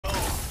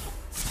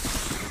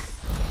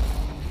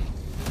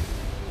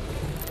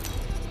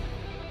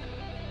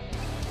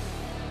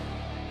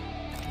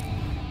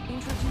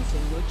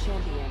your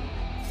champion.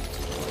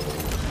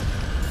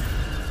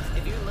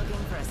 If you're looking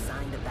for a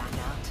sign to back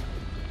out,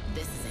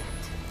 this is it.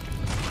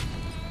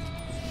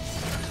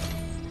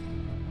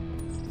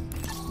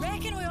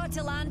 Reckon we ought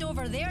to land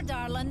over there,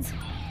 darlings.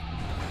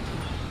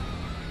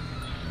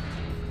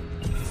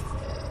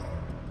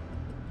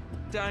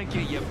 Don't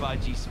get your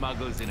budgie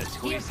smugglers in a Here,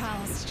 twist.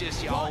 pals. It's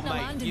just your Walking old a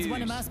mate landing's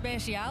one of my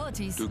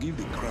specialities. To give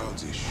the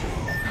crowds a show.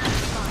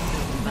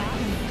 That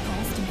really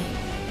calls to me.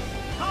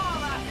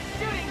 Hola,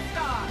 shooting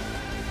star!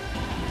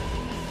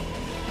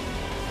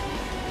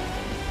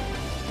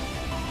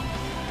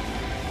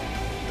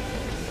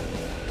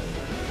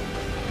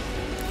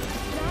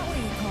 That way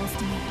it calls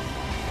to me.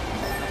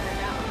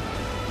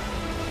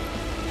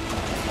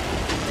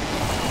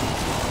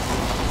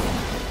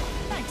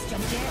 Thanks,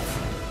 Jump Jets.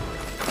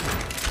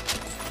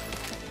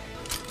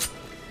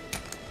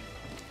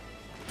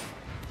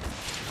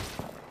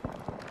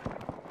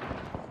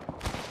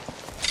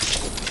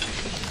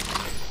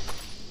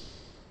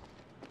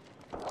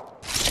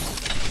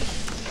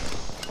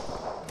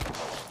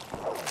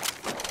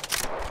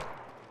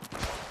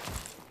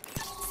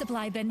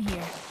 Supply bin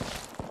here.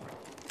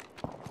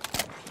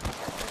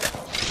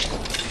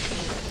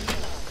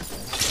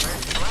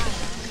 First blood.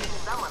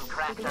 Someone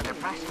cracked under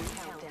pressure.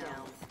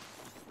 Countdown.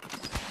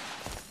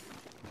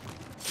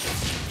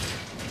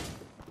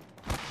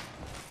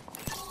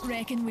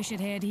 Reckon we should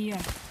head here.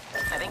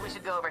 I think we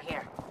should go over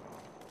here.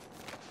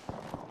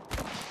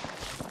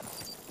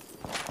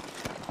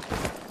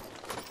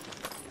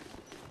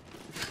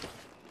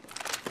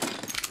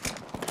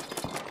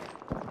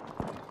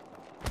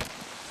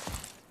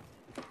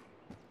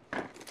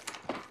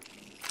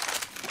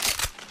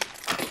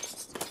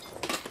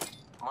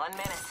 One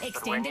minute. but we're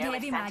Extended nearly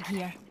heavy mag center.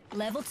 here.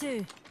 Level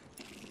 2.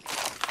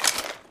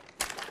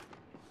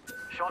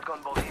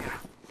 Shotgun bolt here.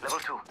 Level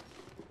 2.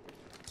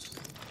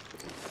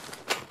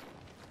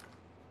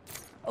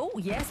 Oh,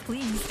 yes,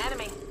 please.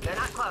 Enemy. They're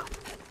not close.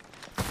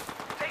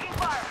 Taking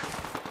fire!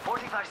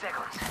 45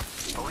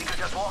 seconds. But we could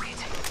just walk it.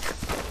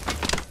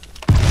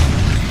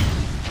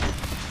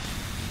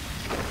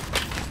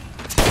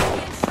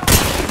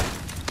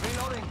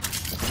 Reloading.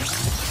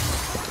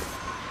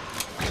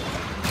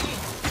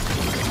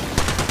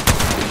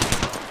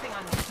 Focusing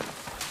on me.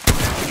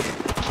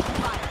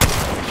 Fire.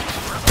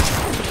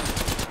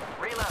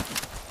 Reload.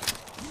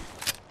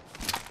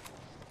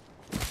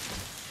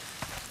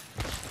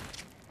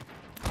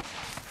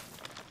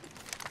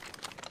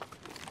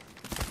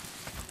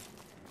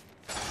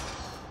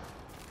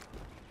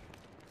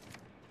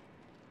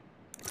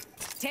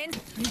 Ten.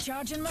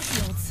 Recharging my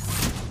shields.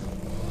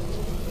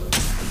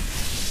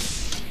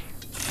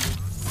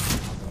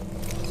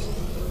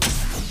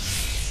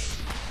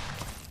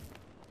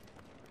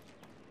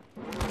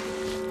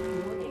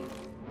 Warning.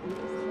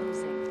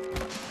 Closing.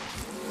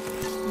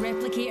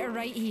 Replicator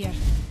right here.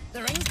 The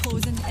ring's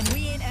closing and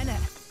we ain't in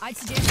it. I'd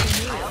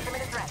suggest we My move.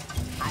 ultimate is ready.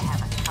 I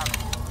have it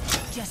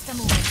covered. Just a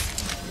moment.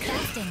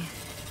 Crafting.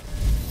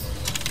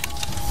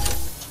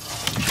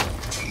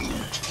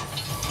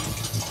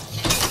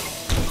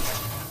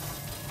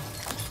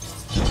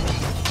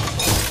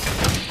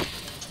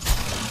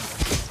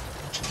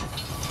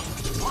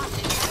 Watch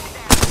it. Enemy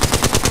there.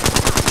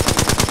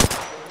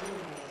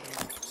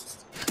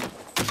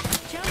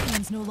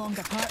 Champion's no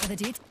longer part of the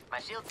date. My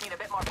shields need a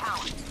bit more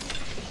power.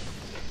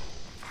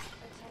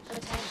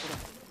 Attention.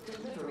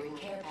 Delivering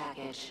care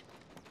package.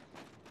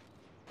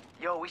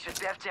 Yo, we should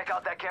def check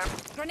out that camp.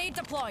 Grenade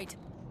deployed.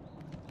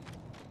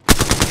 I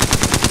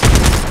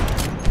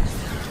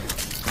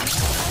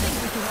think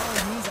we could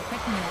all use a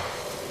pick-me-up.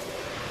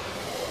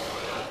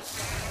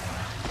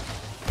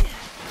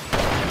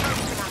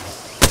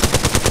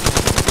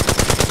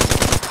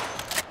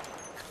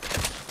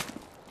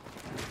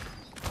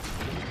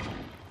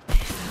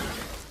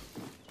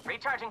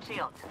 Recharging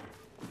shields.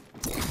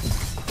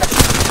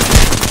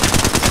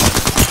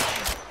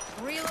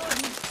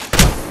 Reloading.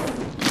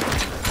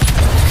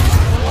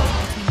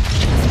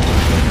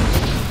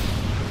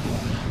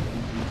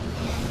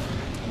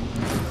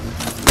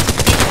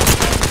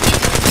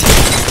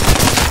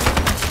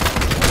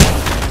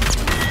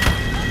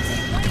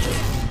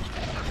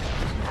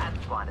 That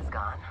squad is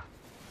gone.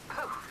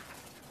 Poof.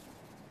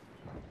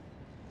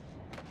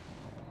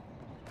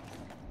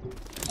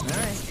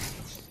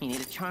 Alright. You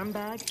need a charm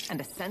bag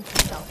and a sense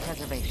of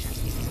self-preservation.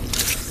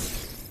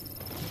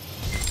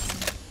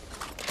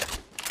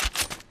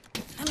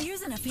 I'm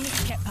using a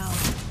Phoenix kit, pal.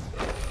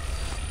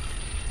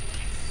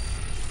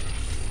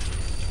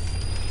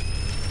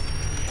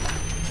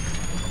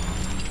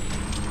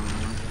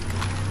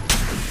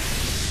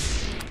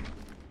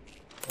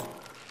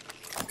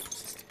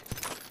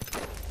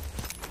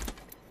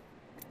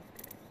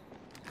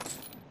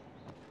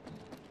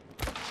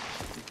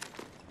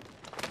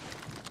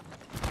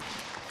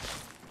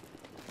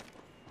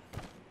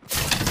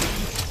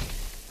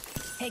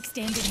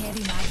 Extended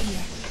heavy mag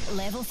here.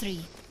 Level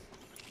 3.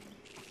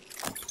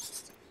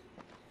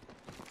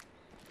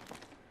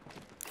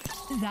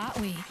 That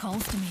way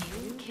calls to me.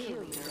 New kill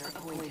leader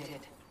appointed.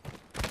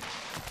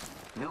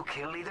 New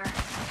kill leader?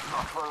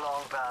 Not for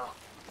long, pal.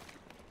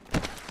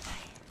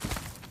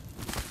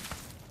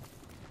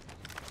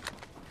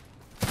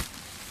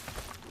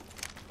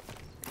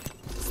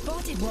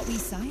 Spotted what we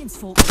science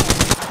folk call a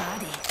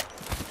baddie.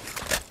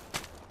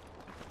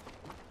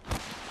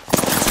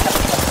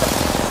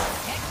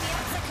 Heck, the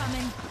ants are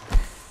coming.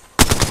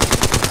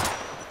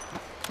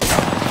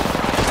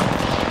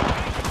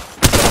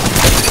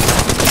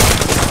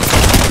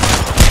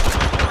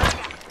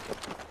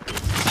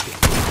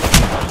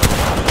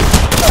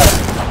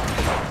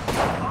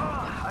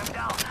 I'm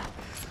down.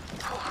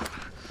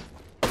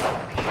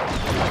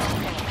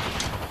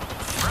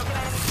 Broken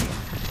enemy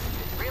shield.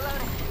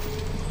 Reloading.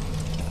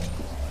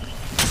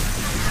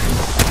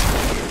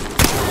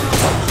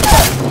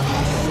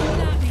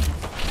 Shooting at me.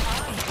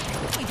 Aye,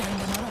 we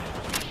downed another.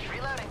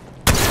 Reloading.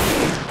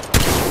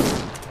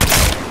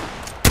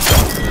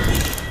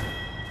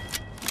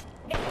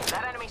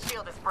 That enemy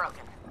shield is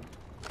broken.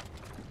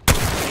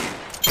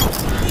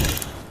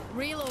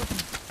 Reloading.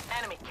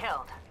 Enemy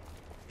killed.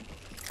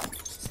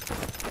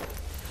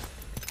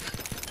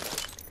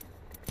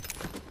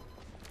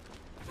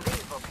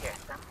 These will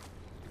pierce them.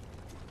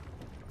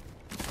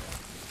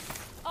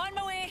 On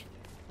my way.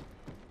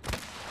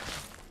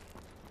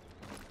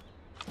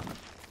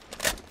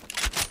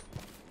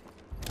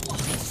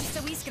 It's just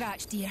a wee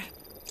scratch, dear.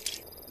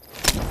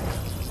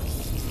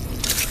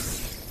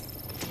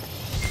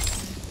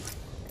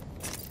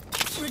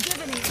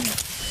 Rejuvenating.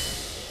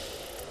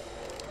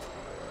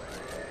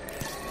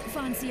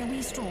 Fancy a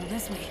wee stroll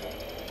this way.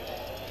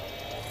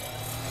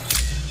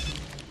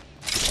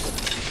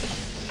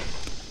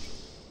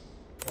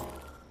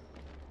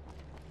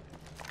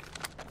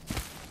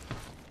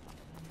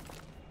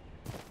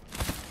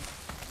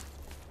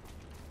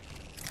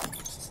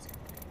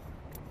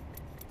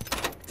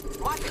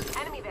 Watch it.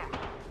 Enemy there.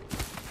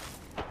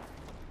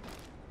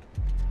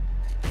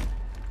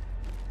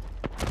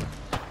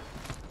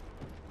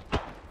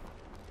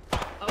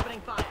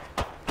 Opening fire.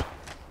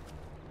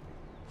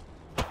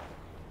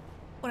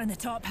 We're in the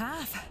top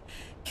half.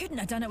 Couldn't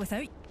have done it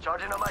without.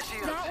 Charging on my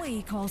shield. That way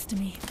he calls to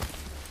me.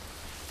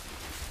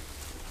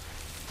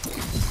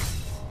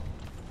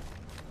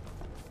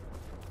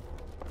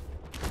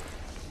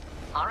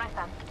 All right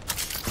then.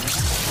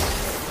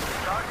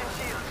 Charging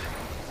shield.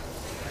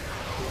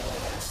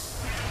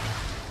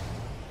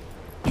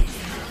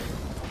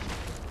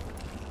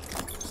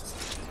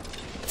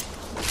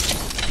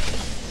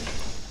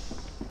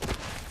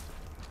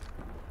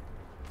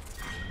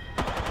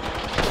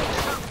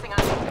 Focusing on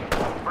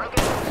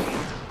broken enemy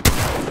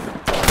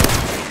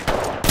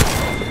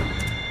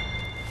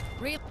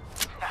Real.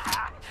 shield.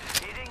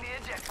 Hitting the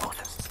eject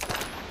button.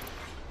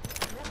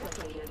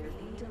 Replicator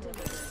being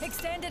delivered.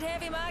 Extended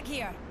heavy mag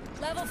here.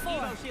 Level 4.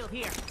 Evo shield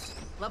here.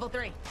 Level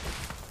 3.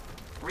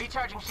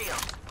 Recharging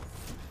shield.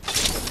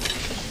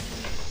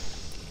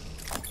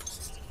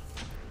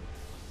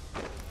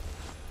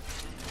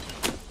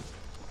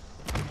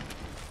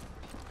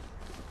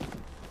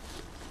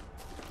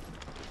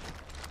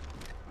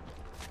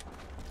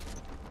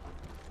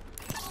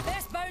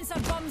 Best bouncer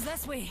bums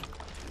this way.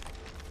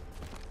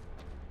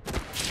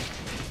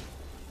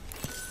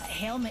 A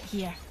helmet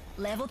here.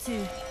 Level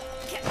 2.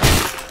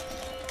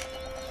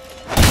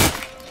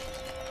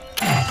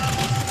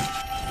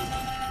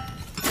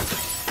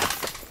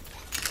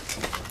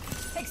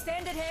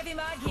 Extended heavy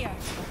mag here.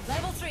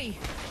 Level 3.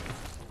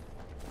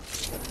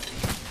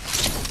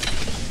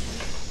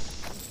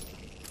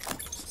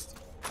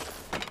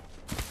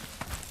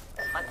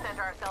 Let's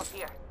center ourselves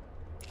here.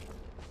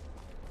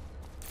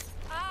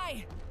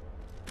 Aye.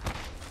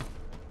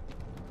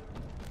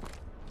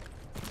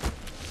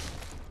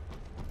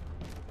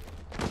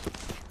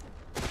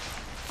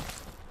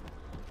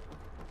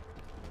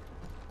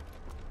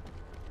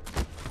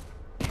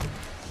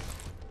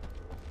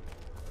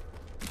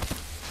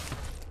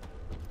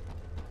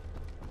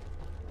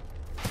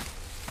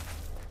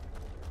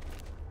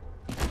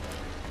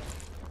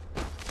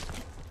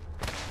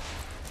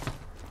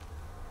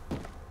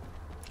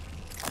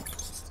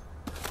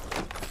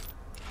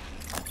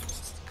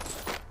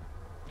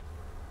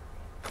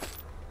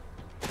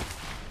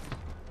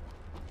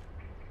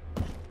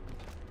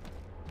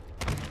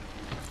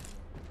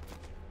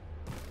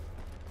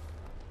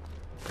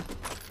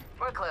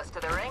 We're close to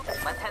the ring.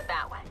 Let's head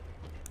that way.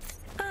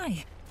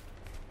 Aye.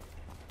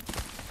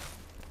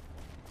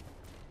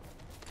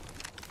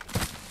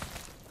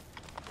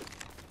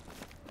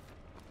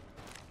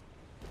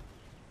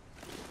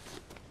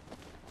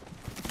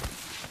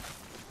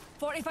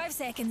 "45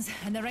 seconds,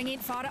 and the ring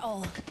ain't far at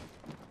all."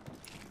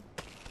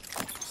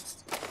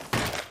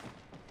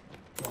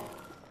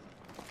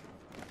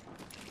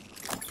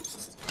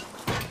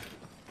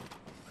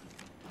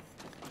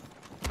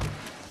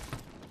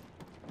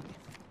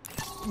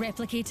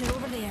 Replicator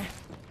over there.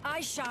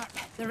 Eyes sharp.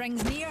 The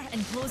ring's near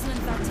and closing in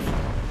 30.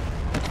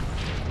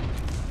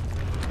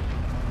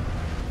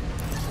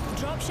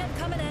 Dropship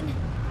coming in.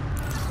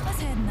 Let's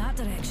head in that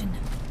direction.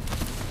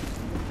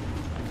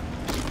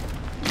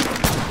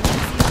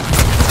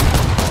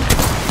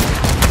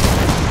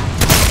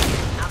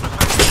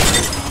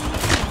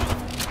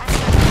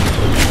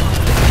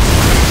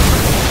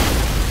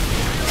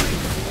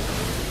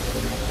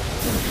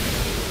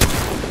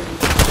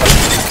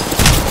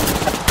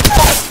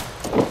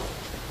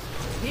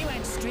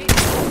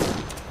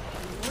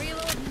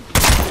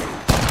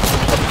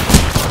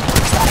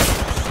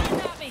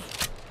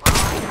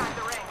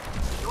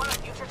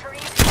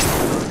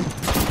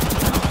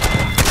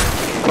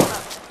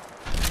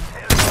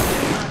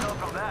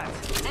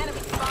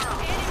 Enemy far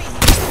off.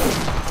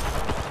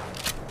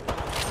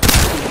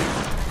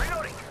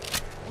 Reloading.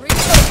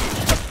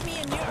 Me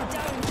and you are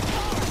down.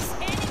 Force.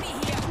 Enemy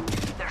here.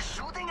 They're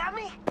shooting at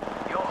me?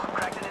 Yo,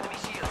 cracked an enemy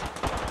shield.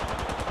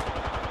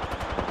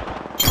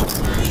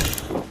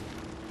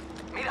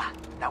 Mira,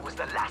 that was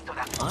the last of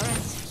that. All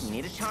right, you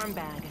need a charm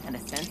bag and a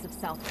sense of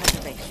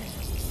self-preservation.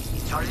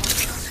 Charging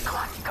shields. Come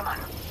on, come on.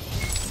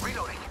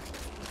 Reloading.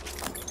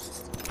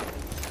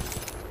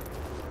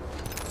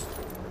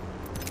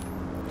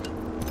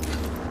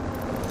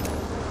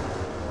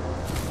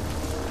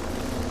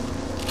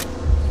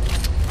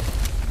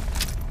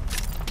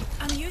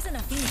 I'm using a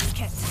Phoenix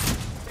kit.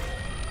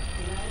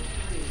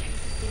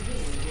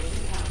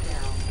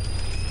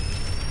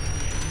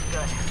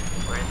 Good.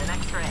 We're in the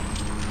next ring.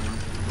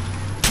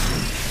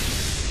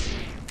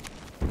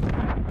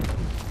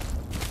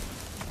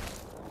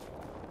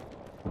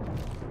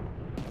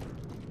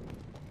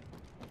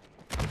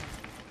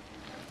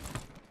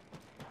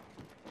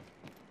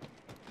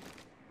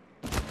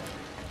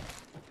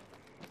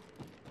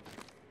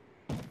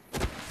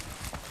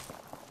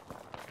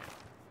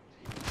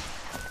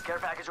 Care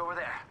package over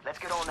there. Let's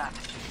get on that.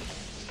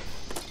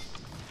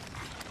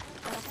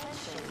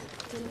 Attention,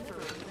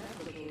 delivering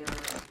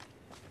replicator.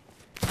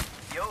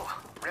 Yo,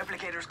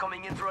 replicators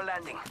coming in for a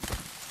landing.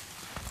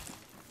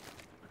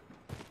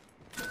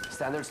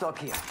 Standard stock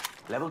here.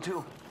 Level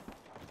 2.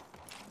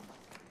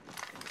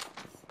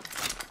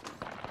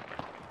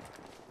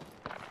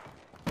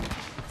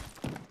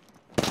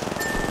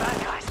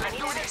 Bad guys, let's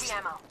do this.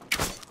 Ammo.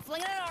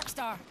 Flinging an arc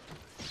star.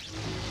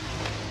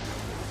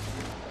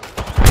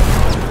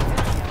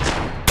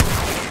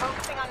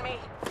 Focusing on me.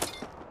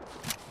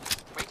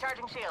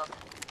 Recharging shield.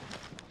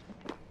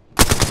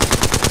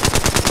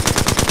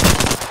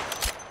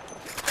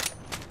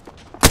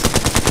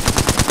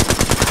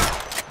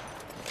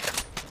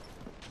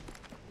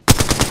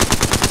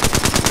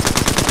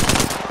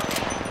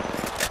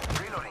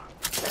 Reloading.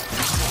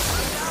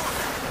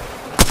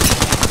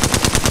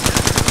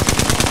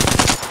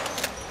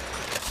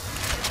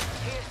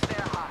 Pierce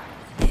their heart.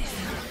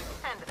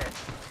 End this.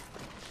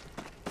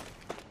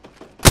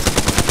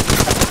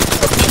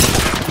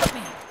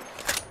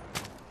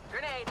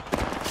 Grenade.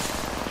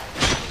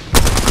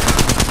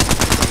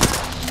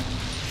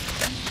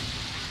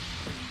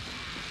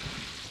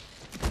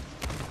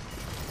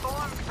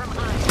 Formed from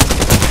iron.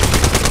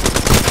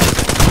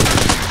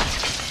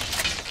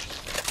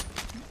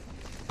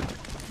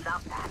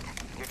 Stop that.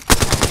 You're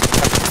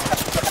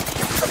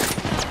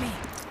Got me.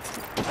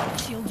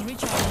 Shields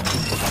recharging.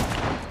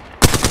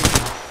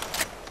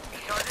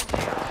 Charging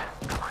shields.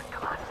 Come on,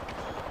 come on.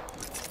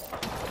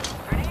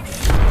 grenade.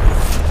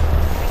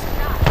 Take a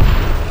shot.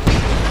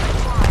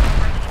 Squad,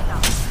 breaking it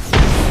up.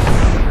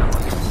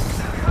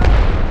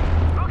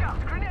 Look out,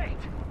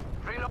 grenade!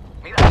 Reload.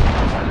 Mira,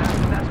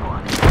 that's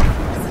one.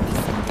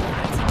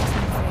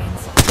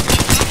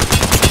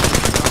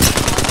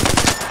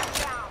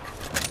 Down.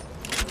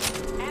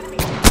 Enemy.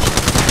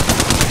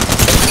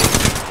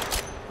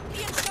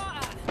 Being shot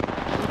at.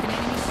 Broken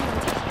enemy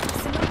shield.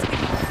 Similar to the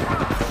reload.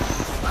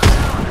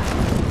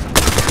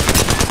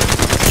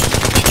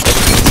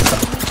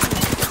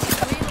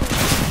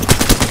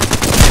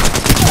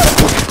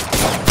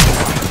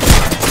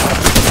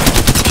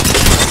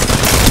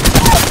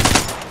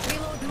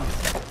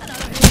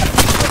 Another hit.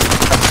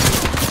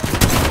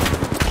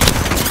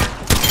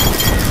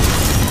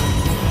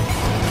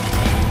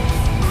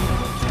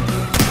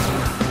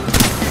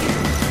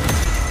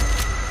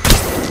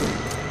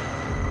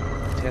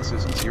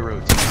 Tess's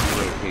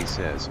 0T0K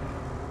says,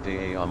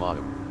 De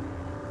Amado.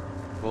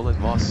 Bullet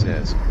Moss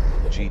says,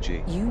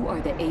 GG. You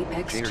are the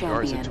Apex Jair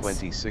Garza champions.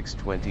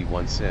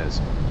 2621 says,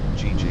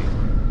 GG.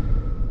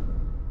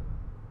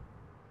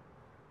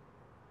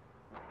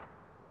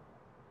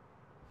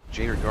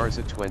 Jair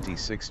Garza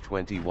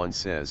 2621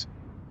 says,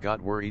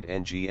 got worried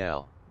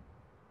NGL.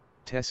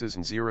 Tess's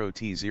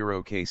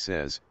 0T0K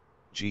says,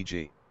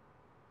 GG.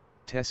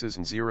 Tess's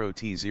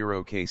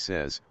 0T0K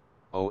says,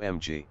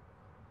 OMG.